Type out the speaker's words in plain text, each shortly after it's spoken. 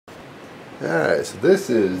Alright, so this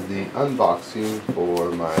is the unboxing for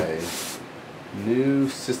my new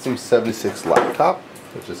System 76 laptop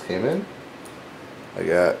that just came in. I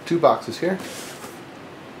got two boxes here.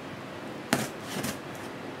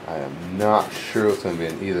 I am not sure what's going to be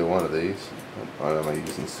in either one of these. Am I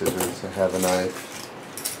using scissors? I have a knife.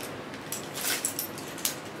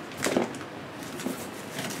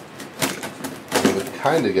 I would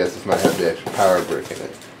kind of guess this might have the extra power brick in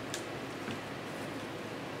it.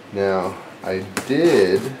 Now, I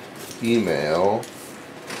did email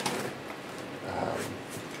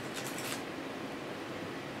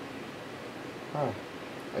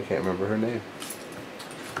I can't remember her name.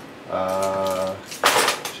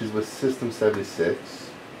 She's with System 76,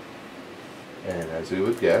 and as we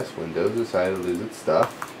would guess, Windows decided to lose its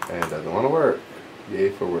stuff and doesn't want to work. Yay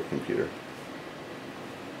for work computer.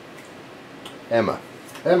 Emma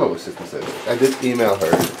with System 76. I did email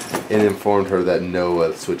her and informed her that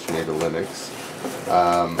Noah switched me to Linux.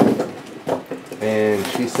 And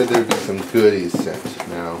she said there'd be some goodies sent.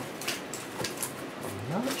 Now,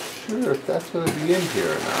 I'm not sure if that's going to be in here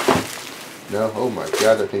or not. No? Oh my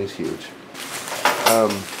god, that thing's huge.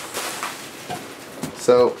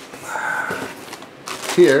 So,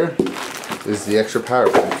 here is the extra power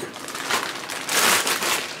brick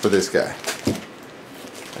for this guy.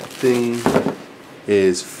 That thing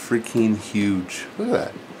is freaking huge. Look at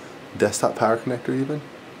that. Desktop power connector even.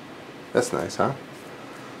 That's nice, huh?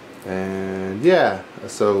 And yeah,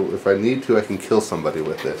 so if I need to, I can kill somebody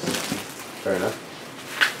with this. Fair enough.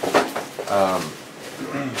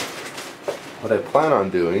 What I plan on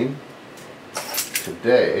doing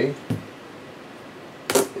today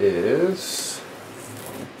is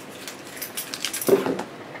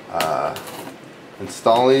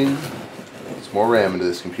installing some more RAM into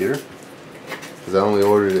this computer, because I only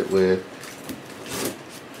ordered it with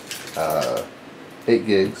 8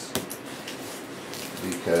 gigs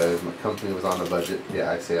because my company was on a budget.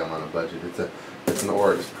 Yeah, I say I'm on a budget. It's an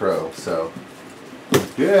Oryx Pro, so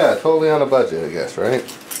yeah, totally on a budget, I guess, right?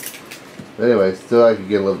 But anyway, still I could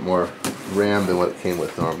get a little bit more RAM than what it came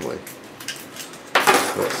with normally.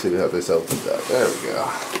 Let's see how this opens up. There we go.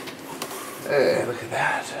 Hey, look at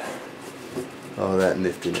that. Oh, that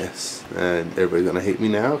niftiness. And everybody's gonna hate me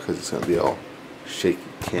now because it's gonna be all shaky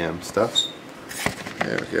cam stuff.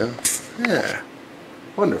 There we go. Yeah.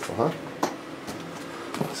 Wonderful, huh?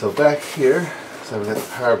 So back here, so we got the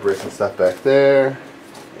power brick and stuff back there.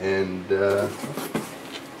 And let's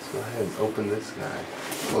go ahead and open this guy.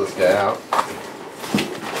 Pull this guy out.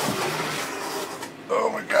 Oh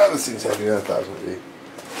my god, this thing's heavier than I thought it was going to be.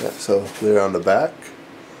 Yeah, so there on the back,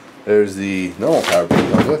 there's the normal power brick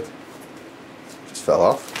it comes with. Just fell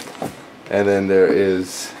off. And then there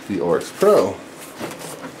is the Oryx Pro.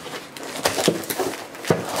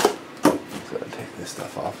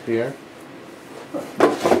 Stuff off here.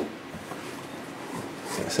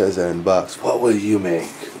 It says there in the box, what will you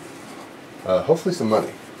make? Hopefully some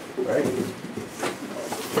money, right?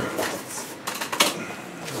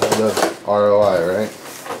 The ROI, right?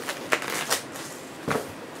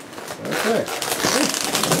 Okay.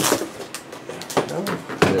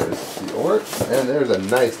 There's the Oryx, and there's a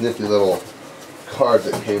nice nifty little card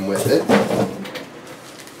that came with it.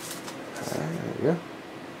 There we go.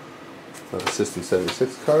 A System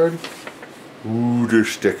 76 card. Ooh, there's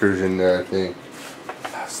stickers in there, I think.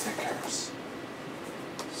 Oh, stickers.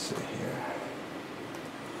 Let's see here.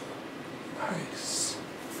 Nice.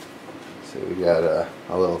 So we got a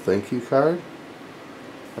little thank you card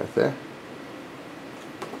right there.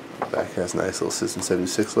 The back has a nice little System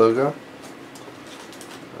 76 logo.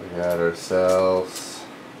 We got ourselves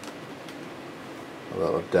a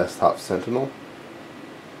little desktop sentinel.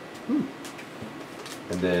 And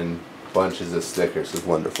then bunches of stickers with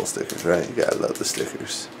wonderful stickers, right? You gotta love the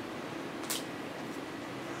stickers.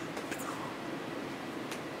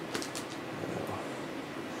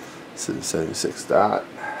 System 76 dot.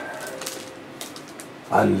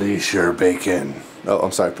 Unleash your bacon. Oh,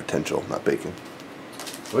 I'm sorry, potential, not bacon.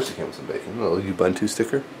 I wish it came with some bacon. A little Ubuntu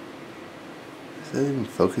sticker. Is that even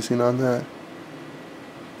focusing on that?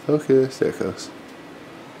 Focus. There it goes.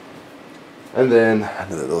 And then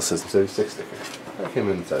another little System 76 sticker. That came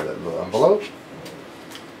inside that little envelope.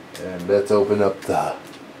 And let's open up the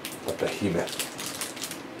behemoth.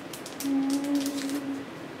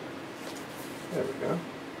 There we go.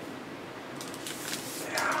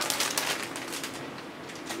 Yeah.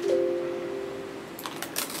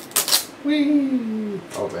 Whee!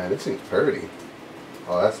 Oh man, this thing's pretty.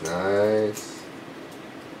 Oh, that's nice.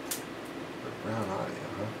 Brown audio,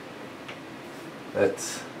 huh? Let's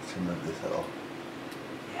remove this at all.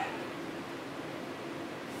 Yeah.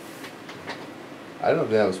 I don't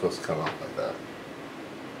think that was supposed to come off like that.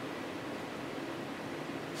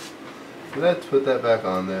 Did I put that back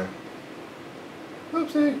on there?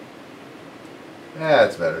 Oopsie.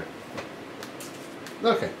 That's better.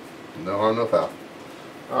 Okay. No harm, no foul.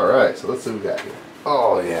 Alright, so let's see what we got here.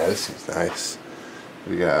 Oh yeah, this seems nice.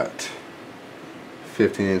 We got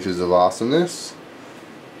 15 inches of awesomeness.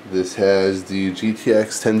 This has the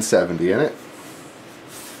GTX 1070 in it.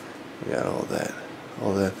 We got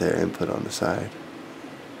all that there input on the side.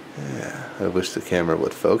 Yeah, I wish the camera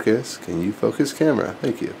would focus. Can you focus, camera?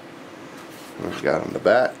 Thank you. What we got on the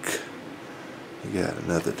back? We got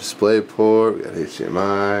another display port. We got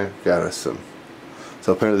HDMI. Got us some.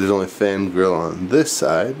 So apparently there's only fan grill on this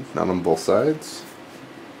side, not on both sides.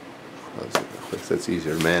 Close it real quick so it's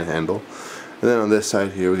easier to manhandle. And then on this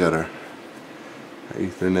side here we got our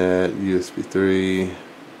Ethernet, USB 3,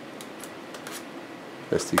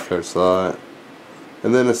 SD card slot,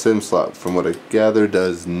 and then a SIM slot. From what I gather,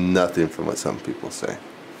 does nothing from what some people say,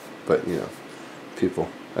 but you know, people.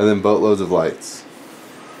 And then boatloads of lights.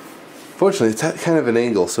 Fortunately, it's at kind of an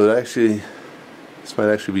angle, so this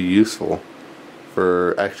might actually be useful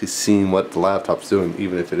for actually seeing what the laptop's doing,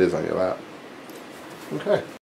 even if it is on your lap. Okay.